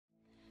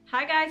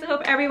Hi guys, I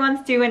hope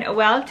everyone's doing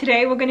well.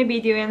 Today we're going to be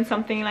doing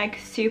something like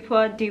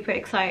super duper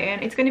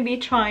exciting. It's going to be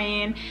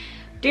trying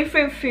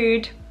different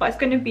food, but it's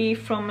going to be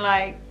from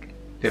like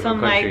some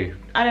like,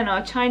 I don't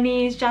know,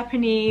 Chinese,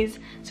 Japanese,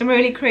 some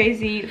really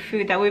crazy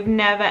food that we've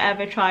never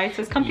ever tried.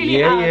 So it's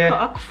completely out of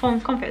our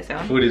comfort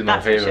zone. Food is my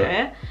favorite.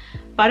 Sure.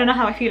 But I don't know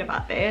how I feel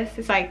about this.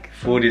 It's like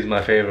food is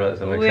my favorite,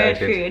 so I'm weird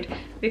excited. Food.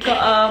 We've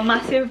got a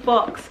massive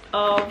box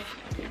of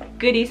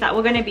goodies that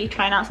we're going to be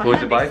trying out, so I'll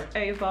hand this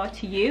over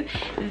to you.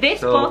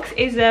 This box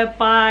is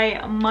by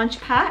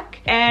MUNCHPAK,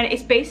 and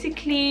it's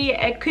basically,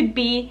 it could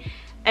be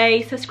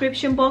a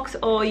subscription box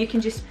or you can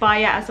just buy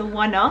it as a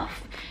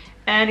one-off,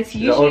 and it's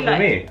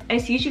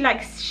usually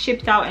like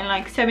shipped out in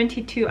like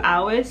 72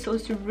 hours, so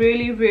it's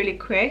really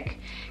quick.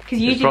 Because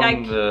usually it's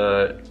from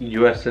the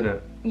US, isn't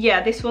it?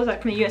 Yeah, this was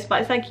like from the US, but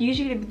it's like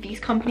usually with these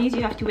companies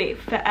you have to wait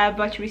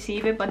forever to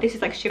receive it, but this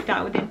is like shipped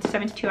out within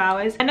 72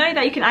 hours. I know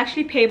that you can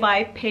actually pay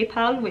by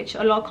PayPal, which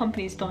a lot of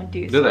companies don't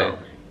do. Do they?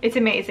 It's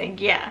amazing,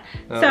 yeah.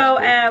 So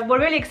we're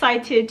really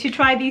excited to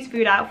try these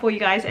food out for you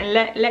guys and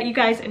let you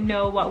guys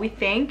know what we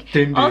think.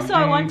 Also,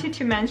 I wanted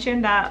to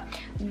mention that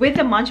with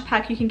the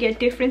MUNCHPAK you can get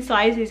different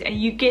sizes and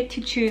you get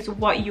to choose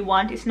what you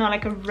want. It's not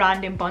like a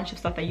random bunch of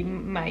stuff that you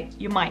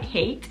might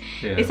hate.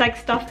 Yeah. It's like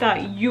stuff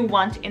that you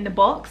want in the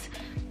box.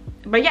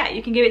 But yeah,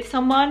 you can give it to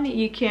someone,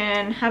 you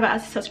can have it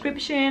as a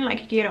subscription,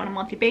 like you can get it on a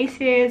monthly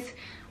basis,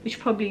 which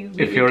probably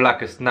really, if you're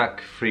like a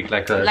snack freak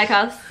like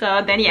us,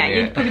 so then yeah,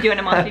 you probably do it on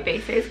a monthly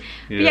basis.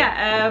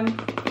 Yeah.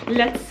 But yeah,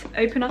 let's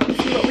open up and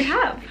see what we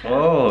have.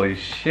 Oh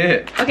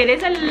shit. Okay,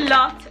 there's a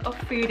lot of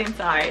food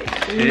inside.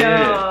 Shit.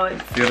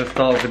 Loads. You wanna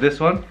start with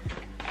this one?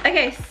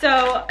 Okay,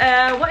 so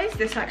what is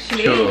this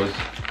actually? Churros.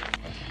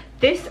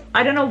 This,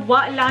 I don't know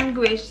what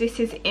language this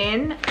is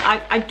in.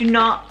 I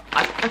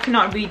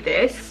cannot read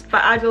this,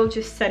 but AADIL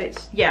just said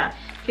it's, yeah.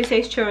 It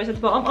says churros at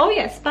the bottom. Oh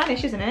yeah,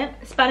 Spanish, isn't it?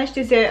 Spanish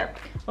dessert,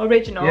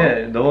 original.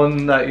 Yeah, the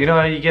one that, you know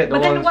how you get the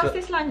ones. But then what's that...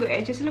 this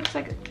language? It looks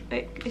like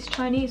it's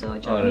Chinese or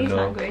Japanese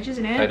language,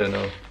 isn't it? I don't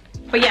know.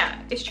 But yeah,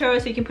 it's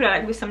churros, so you can put it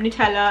like with some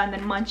Nutella and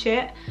then munch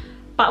it.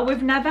 But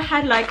we've never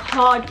had like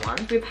hard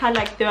ones. We've had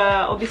like the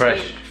obviously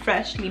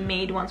freshly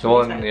made ones. The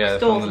one, like, yeah,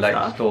 stalls from and like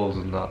stuff. stalls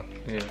and that.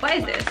 Yeah. What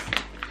is this?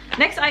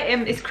 Next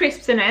item is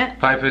crisps, in it?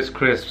 Piper's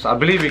crisps. I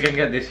believe you can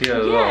get this here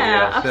as well.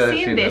 Yeah, I've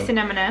seen this in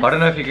M&S. I don't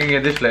know if you can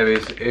get this flavor.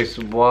 It's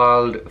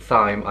wild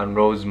thyme and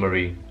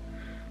rosemary.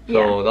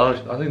 So I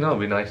think that'll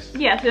be nice.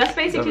 Yeah, so that's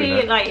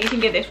basically like, you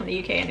can get this from the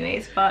UK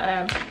anyways,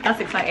 but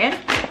that's exciting.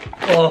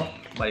 Oh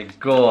my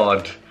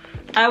god.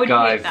 I would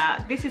hate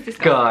that. This is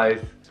disgusting.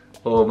 Guys,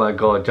 oh my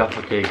god,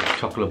 Jaffa cake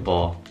chocolate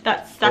bar.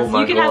 That's oh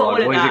my you can god. Have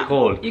all of what that. Is it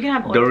called? You can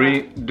have all of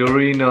that.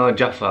 Dorina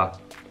Jaffa.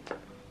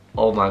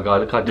 Oh my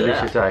god, look how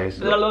delicious that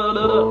is.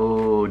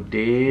 Oh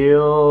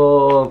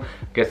damn.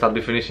 Guess I'll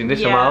be finishing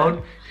this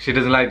amount. She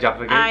doesn't like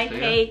Jaffa cake. I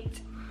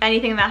hate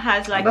anything that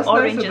has like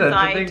orange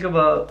inside. Think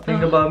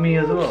about me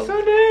as well.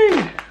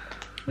 Sunny.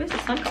 Where's the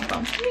sun come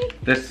from?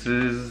 This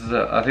is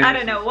I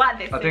don't know what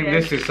this is. I think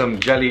this is some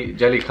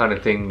jelly kind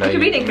of thing that you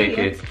make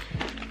it.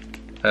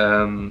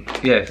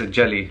 Yeah, it's a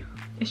jelly.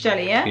 It's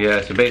jelly, yeah?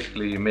 Yeah, so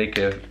basically you make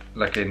it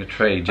like in a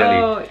tray,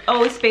 jelly.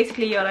 Oh, it's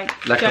basically your like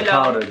a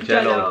powder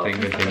jello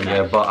thing,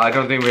 yeah. But I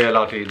don't think we're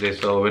allowed to eat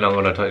this, so we're not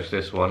gonna touch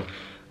this one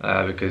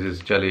because it's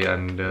jelly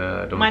and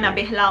might not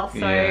be halal,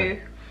 so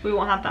we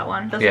won't have that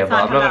one. Doesn't but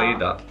I'm halal. not gonna eat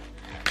that.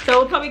 So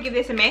we'll probably give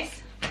this a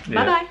miss.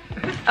 Bye bye.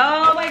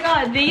 Oh my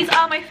god, these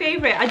are my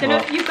favorite. I don't know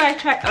if you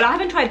guys tried. Well, I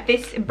haven't tried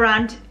this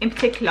brand in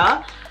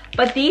particular,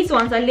 but these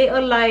ones are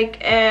little like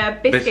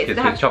biscuits that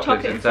have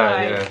chocolate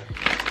inside. Yeah.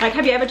 Like,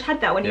 have you ever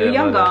had that when you were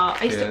younger?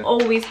 I used to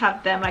always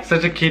have them. Like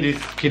such a kiddie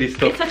stuff.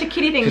 It's such a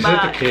kiddie thing,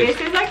 but this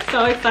is like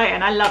so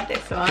exciting. I love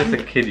this one. Just a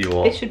kiddie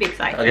one. This should be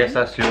exciting. I guess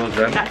that's yours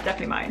then. That's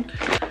definitely mine.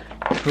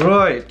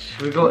 Right,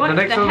 we got the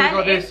next one. We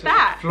got this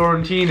that?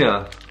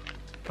 Florentina.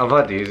 I've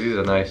had these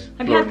are nice.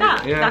 Have you had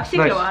that? Yeah, that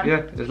particular one? Yeah,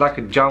 it's like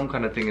a jam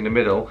kind of thing in the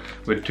middle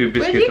with two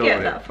biscuits over it. Where did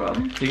you get that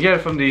from? You get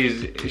it from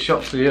these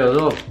shops here as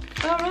well.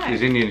 Oh right.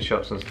 These Indian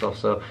shops and stuff.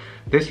 So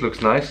this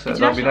looks nice.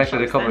 That'd be nice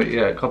with a cup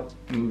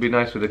of be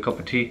nice with a cup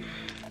of tea.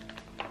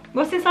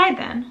 What's inside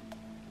then?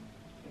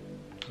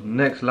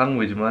 Next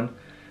language, man.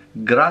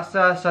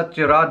 Grasa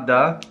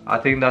saturada. I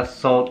think that's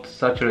salt,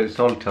 saturated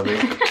salt. I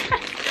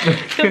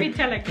think. Don't be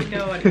telling me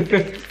know what it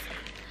is.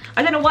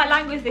 I don't know what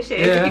language this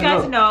is. If you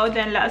guys know,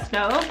 then let us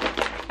know.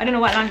 I don't know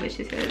what language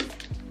this is.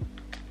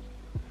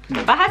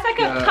 But it has like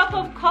a cup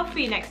of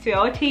coffee next to it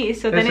or tea.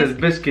 So then it's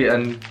biscuit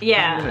and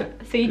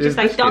so you just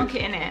like dunk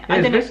it in it. I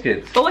don't know.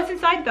 Biscuits. But what's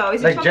inside though?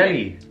 Is it like chocolate?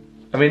 Jelly?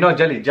 I mean not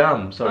jelly,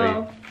 jam.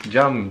 Sorry,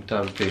 jam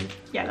type of thing.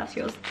 Yeah, that's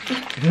yours.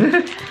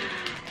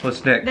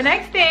 What's next? The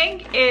next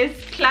thing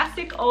is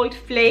classic old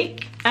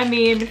flake. I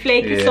mean,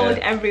 flake is sold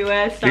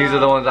everywhere. So these are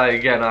the ones that you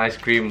get an ice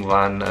cream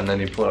van and then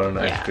you put on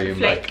ice cream.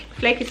 Flake.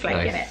 Flake is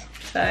flake in it.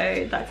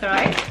 So that's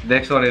alright.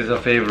 Next one is a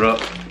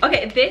favourite.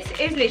 Okay, this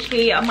is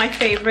literally my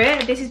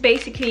favourite. This is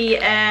basically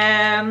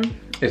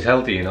it's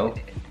healthy, you know.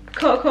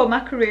 cocoa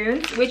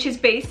macaroons, which is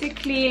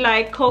basically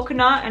like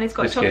coconut and it's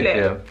got biscuit, chocolate.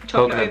 Yeah.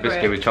 Coconut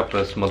biscuit with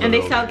chocolate smothered. And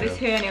they sell this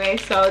here anyway,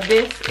 so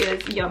this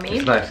is yummy.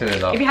 It's nice,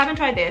 isn't it? If you haven't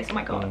tried this, oh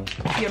my god,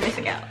 you're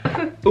missing out.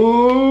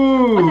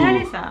 Ooh! What the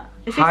hell is that?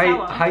 Is it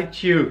sour?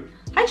 Haichu.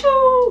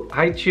 Haichu!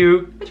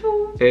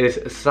 Haichu is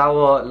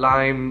sour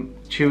lime,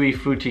 chewy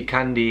fruity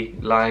candy,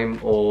 lime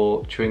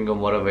or chewing gum,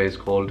 whatever it's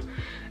called.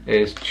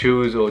 It's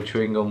chews or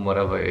chewing gum,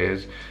 whatever it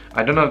is.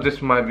 I don't know if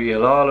this might be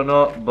halal or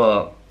not,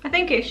 but I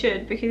think it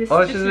should because it's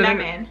just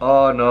lemon.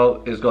 Oh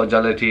no, it's got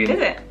gelatin. Is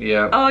it?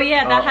 Yeah. Oh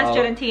yeah, that has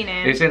gelatin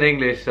in. It's in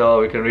English,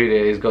 so we can read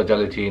it. It's got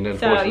gelatin.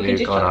 Unfortunately, so you can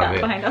just can't shut have that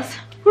it. behind us.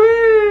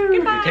 Woo!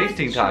 Goodbye.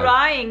 Tasting time.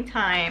 Trying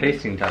time.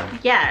 Tasting time.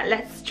 Yeah,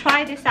 let's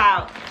try this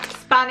out.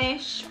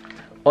 Spanish.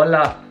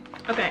 Hola.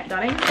 Okay,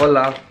 darling.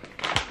 Hola.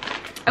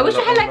 I wish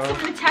I had like some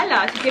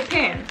Nutella to dip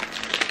in.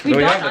 We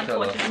don't,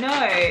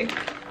 unfortunately. No.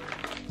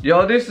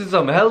 Yo, this is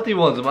some healthy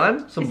ones,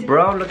 man. Some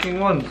brown looking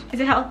ones. Is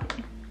it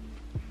healthy?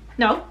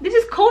 No, this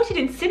is coated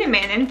in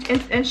cinnamon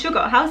and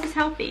sugar. How is this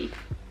healthy?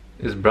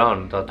 It's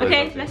brown.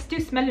 Okay, let's do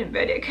smelling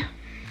verdict.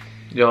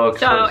 Yo,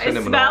 so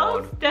it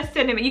smells the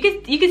cinnamon. You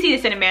can see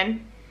the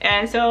cinnamon,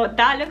 and so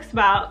that looks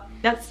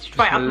that's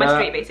right up my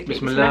street basically.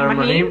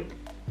 Bismillahirrahmanirrahim.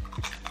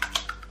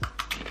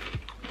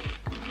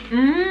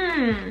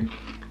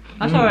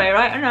 That's alright,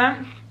 right? I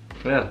know.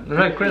 Yeah, they're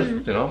like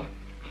crisp, you know.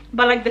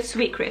 But like the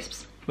sweet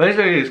crisps.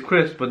 Basically, it's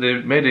crisp, but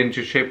they made it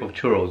into shape of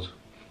churros.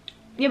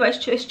 Yeah, but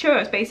it's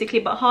churros basically,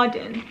 but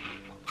hardened.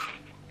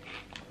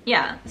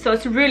 Yeah, so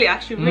it's really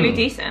actually really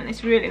decent.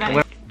 It's really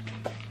nice.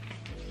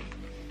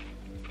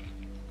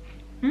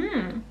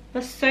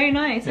 That's so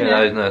nice. Yeah,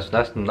 that is nice.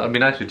 That'd be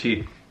nice with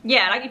tea.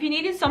 Yeah, like if you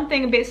needed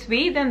something a bit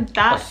sweet, then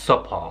that's a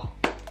supper.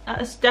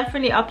 That's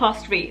definitely up our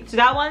street. So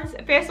that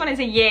first one is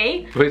a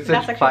yay. We're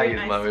such really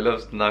nice. Man. We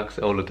love snacks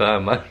all the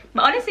time, man.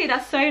 But honestly,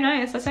 that's so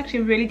nice. That's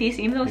actually really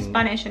decent, even though it's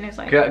Spanish and it's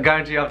like.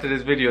 Guarantee after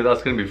this video,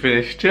 that's gonna be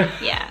finished.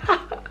 Yeah.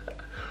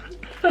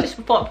 Just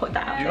thought I'd put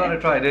that out. You gotta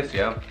try this,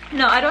 yeah?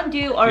 No, I don't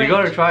do orange. You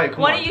gotta try it.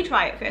 Come Why on. don't you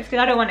try it first? Because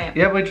I don't want it.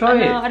 Yeah, but try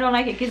it. I don't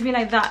like it. It gives me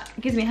like that.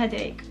 It gives me a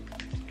headache.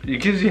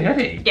 It gives you a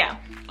headache? Yeah.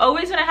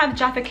 Always when I have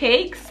Jaffa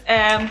cakes,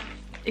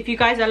 if you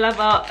guys are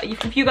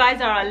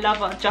a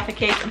lover of Jaffa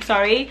cakes, I'm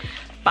sorry,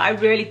 but I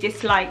really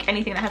dislike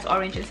anything that has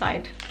orange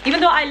inside. Even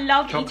though I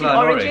love eating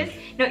oranges.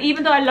 No,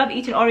 even though I love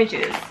eating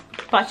oranges,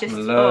 but just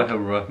yeah,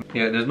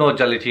 there's no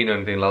gelatin or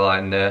anything like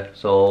that in there,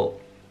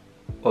 so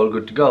all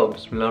good to go.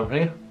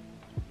 Bismillahirrahmanirrahim.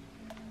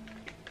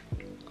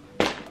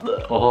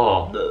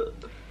 Oh,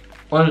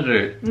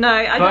 honestly. No,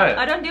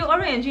 I don't do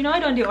orange. You know I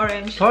don't do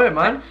orange. Try it,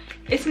 man.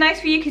 It's nice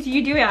for you because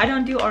you do it. I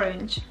don't do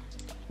orange.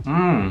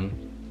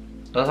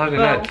 That's actually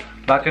nice.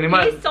 Back in your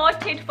mind. Be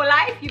sorted for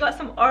life. You got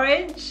some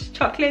orange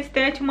chocolates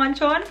there to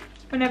munch on.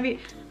 Whenever you...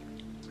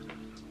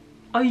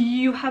 Are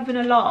you having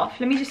a laugh?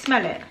 Let me just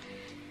smell it.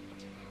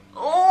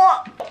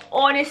 Oh,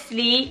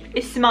 honestly,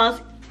 it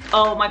smells.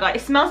 Oh my god,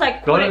 it smells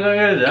like quality.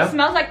 It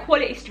smells like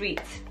quality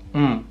sweets.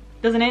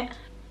 Doesn't it?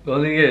 The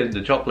only thing is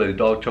the chocolate is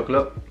dark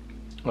chocolate.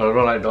 I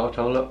don't like dark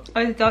chocolate.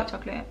 Oh, it's dark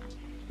chocolate.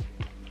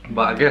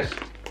 But I guess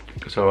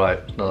it's alright.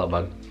 It's not that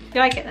bad. You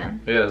like it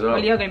then? Yeah, it's alright.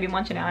 Well, you're gonna be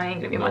munching it. I ain't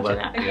gonna be munching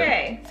it.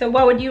 Okay, so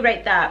what would you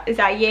rate that? Is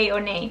that yay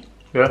or nay?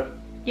 Yeah.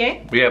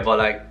 Yay? Yeah, but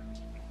like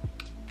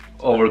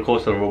over the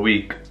course of a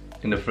week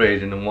in the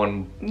fridge and in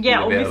one.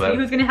 Yeah, obviously.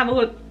 Who's gonna have a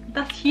whole?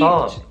 That's huge.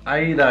 Oh,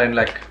 I eat that in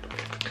like.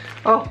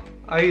 Oh,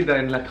 I eat that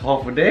in like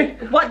half a day.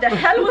 What the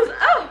hell was?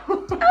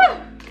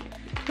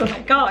 Oh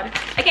my god.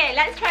 Okay,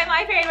 let's try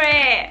my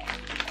favorite.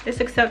 This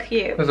looks so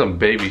cute. That's some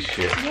baby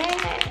shit.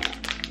 Yeah.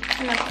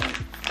 I love it.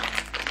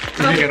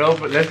 If you can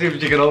open, let's see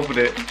if you can open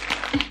it.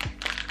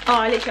 Oh,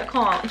 I literally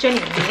can't.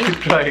 Genuinely.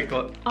 Try it,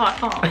 God. Oh, I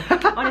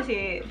can't.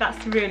 Honestly,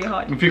 that's really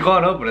hard. If you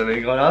can't open it, then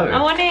you can't have it.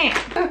 I want it.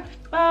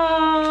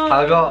 Oh.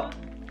 I got.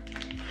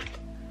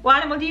 What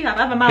animal do you have?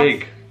 I have a mouse.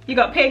 Pig. You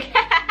got pig.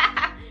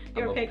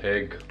 You're a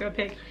pig. You're a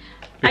pig.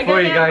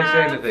 Before you guys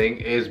say anything,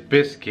 is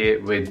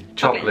biscuit with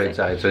chocolate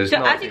inside. So it's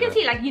not. As you can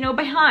see, like, you know,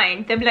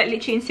 behind they've like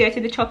literally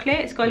inserted the chocolate.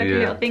 It's got like a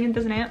little thing,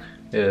 doesn't it?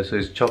 Yeah, so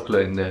it's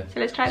chocolate in there. So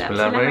let's try that.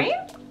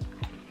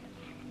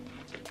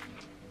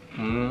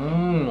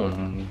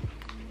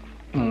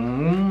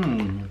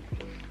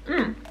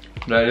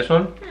 Right, this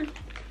one?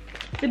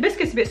 The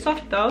biscuit's a bit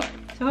soft though, so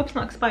I hope it's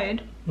not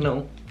expired.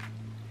 No,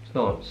 it's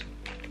not. It's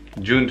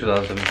June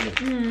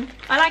 2017.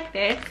 I like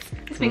this.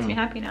 This makes me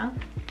happy now.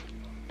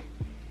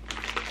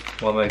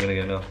 What am I gonna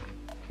get now?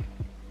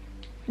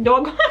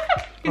 Dog.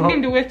 He's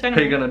named the worst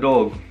animal. Pig and a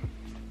dog.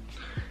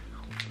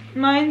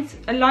 Mine's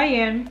a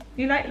lion.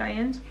 You like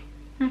lions?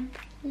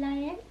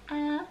 Lion?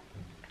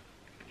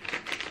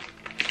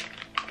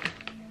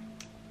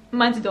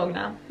 Mine's a dog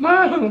now.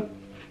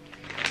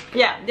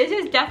 Yeah, this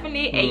is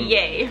definitely a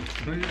yay.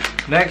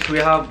 Next we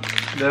have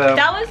the...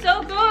 That was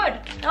so good.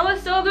 That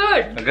was so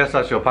good. I guess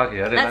that's your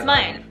package. That's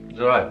mine. It's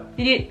alright.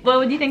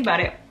 What do you think about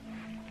it?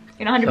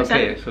 You know, 100%? It's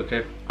okay, it's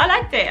okay. I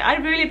liked it. I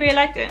really, really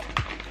liked it.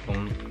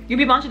 You'll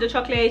be munching the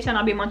chocolate and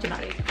I'll be munching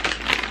that.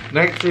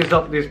 Next is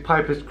up these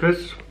Piper's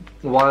Crisp,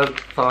 wild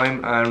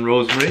thyme and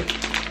rosemary.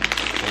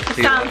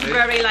 Sounds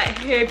very like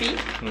herby.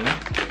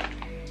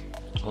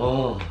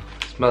 Oh,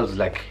 it smells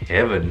like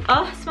heaven.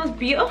 Oh, it smells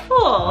beautiful.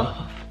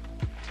 Oh.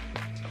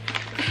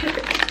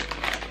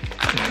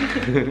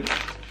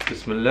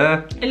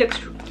 Bismillah. It looks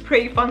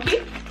pretty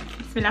funky.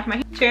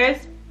 Bismillah.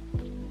 Cheers.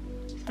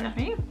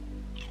 Bismillah.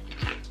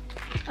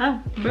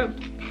 Oh, boom.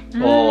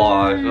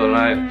 Oh, it's so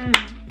nice.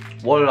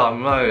 Wallah,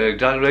 I'm not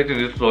exaggerating,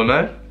 this is so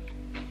nice.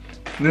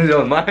 This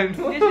is mine.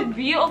 This is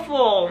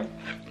beautiful.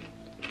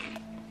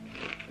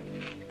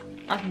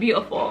 That's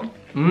beautiful.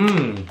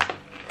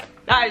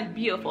 That is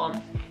beautiful.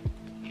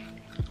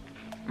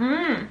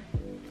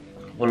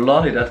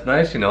 Wallahi, that's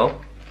nice, you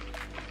know.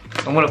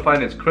 I'm gonna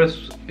find its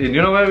crisps.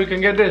 You know where we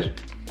can get this?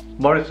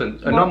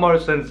 Morrison's. Not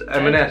Morrison's,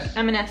 M&S.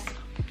 M&S.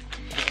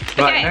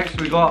 Right, Okay. next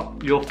we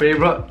got your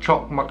favorite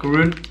choc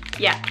macaroon.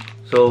 Yeah.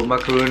 So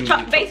macaroon.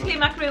 Basically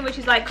macaroon, which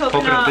is like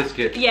coconut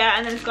biscuit. Yeah,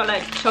 and then it's got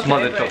like chocolate.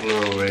 Smothered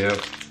chocolate over it, yeah.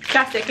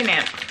 Classic, isn't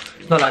it?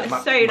 It's not like so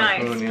macaroon,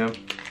 nice. Yeah.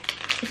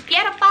 It's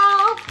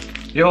beautiful.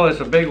 Yo, it's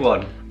a big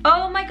one.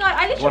 Oh my god,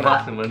 I literally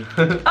One one.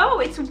 Oh,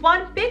 it's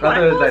one big one. I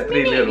thought it was like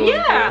 3 little ones.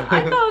 Yeah,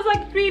 I thought it was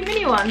like 3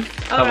 mini ones.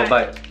 Have a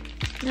bite.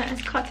 Yeah,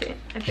 let's cut it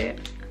a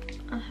bit.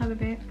 I'll have a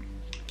bit.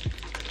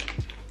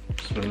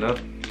 Bismillah.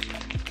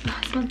 Oh,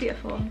 it smells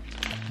beautiful.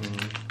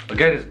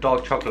 Again, it's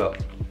dark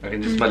chocolate. I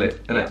can just smell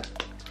it, innit?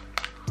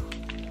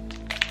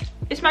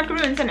 It's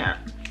macaroons, isn't it?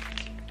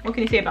 What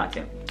can you say about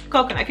it?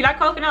 Coconut. If you like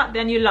coconut,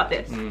 then you'll love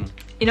this.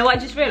 You know what I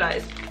just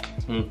realized?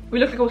 We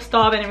look like we're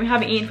starving and we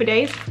haven't eaten for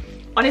days.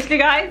 Honestly,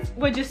 guys,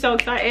 we're just so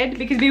excited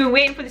because we've been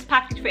waiting for this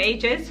package for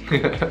ages.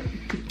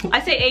 I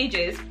say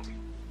ages.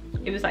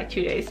 It was like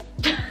 2 days.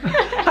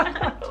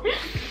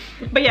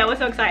 But yeah, we're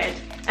so excited.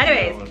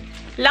 Anyways,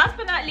 last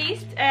but not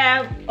least,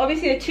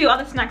 obviously the 2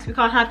 other snacks we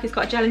can't have because it's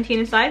got gelatine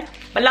inside.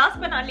 But last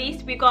but not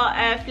least, we got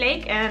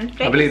Flake and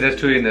Flake. I believe there's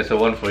 2 in there, so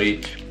 1 for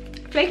each.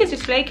 Flake is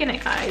just flake,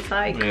 innit, guys?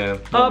 Like, yeah.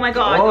 Oh my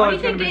god, Oh, what do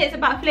you think it is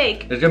about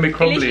Flake? It's gonna be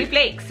crumbly. Literally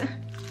flakes.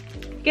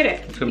 Get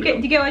it? Do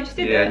you get what I just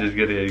did yeah, there? just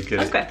get it,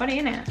 That's quite funny,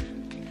 isn't it?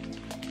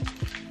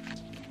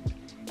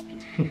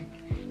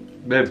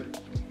 Babe,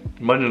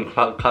 imagine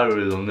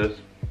calories on this.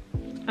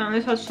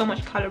 This has so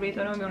much calories,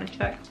 I don't even want to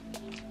check.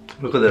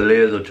 Look at the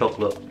layers of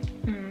chocolate.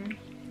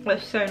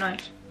 That's so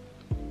nice.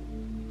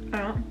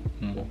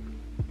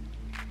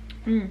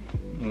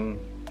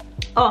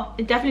 Oh,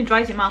 it definitely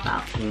dries your mouth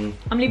out.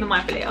 I'm leaving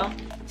mine for later.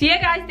 So yeah,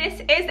 guys,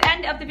 this is the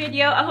end of the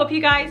video. I hope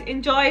you guys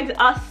enjoyed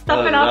us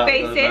stuffing our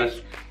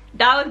faces.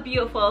 That was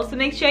beautiful. So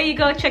make sure you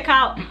go check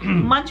out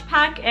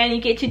MUNCHPAK and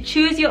you get to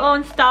choose your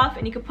own stuff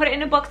and you can put it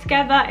in a box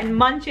together and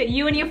munch it,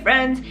 you and your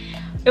friends.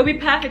 It'll be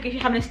perfect if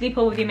you're having a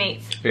sleepover with your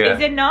mates. Yeah. Is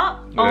it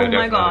not? Yeah, oh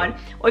my god.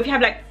 Or if you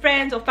have like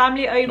friends or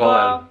family over.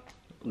 Well,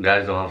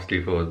 guys don't have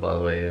sleepovers, by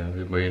the way, yeah.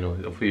 But you know,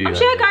 for you I'm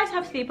sure guys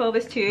have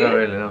sleepovers too. Not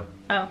really, no.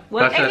 Oh,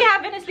 well, if you're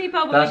having a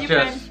sleepover with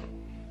your friends,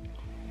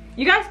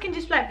 you guys can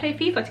just like play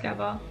FIFA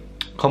together.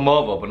 Come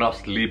over, but not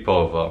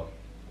sleepover.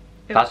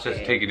 That's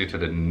just taking it to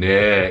the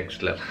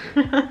next level.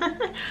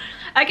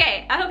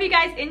 Okay, I hope you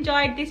guys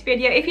enjoyed this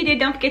video. If you did,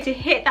 don't forget to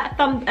hit that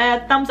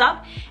thumbs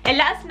up and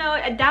let us know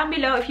down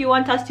below if you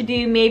want us to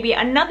do maybe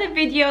another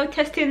video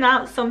testing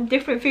out some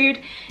different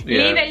food.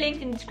 Leave a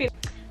link in the description.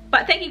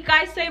 But thank you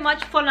guys so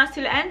much for following us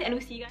till the end, and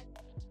we'll see you guys.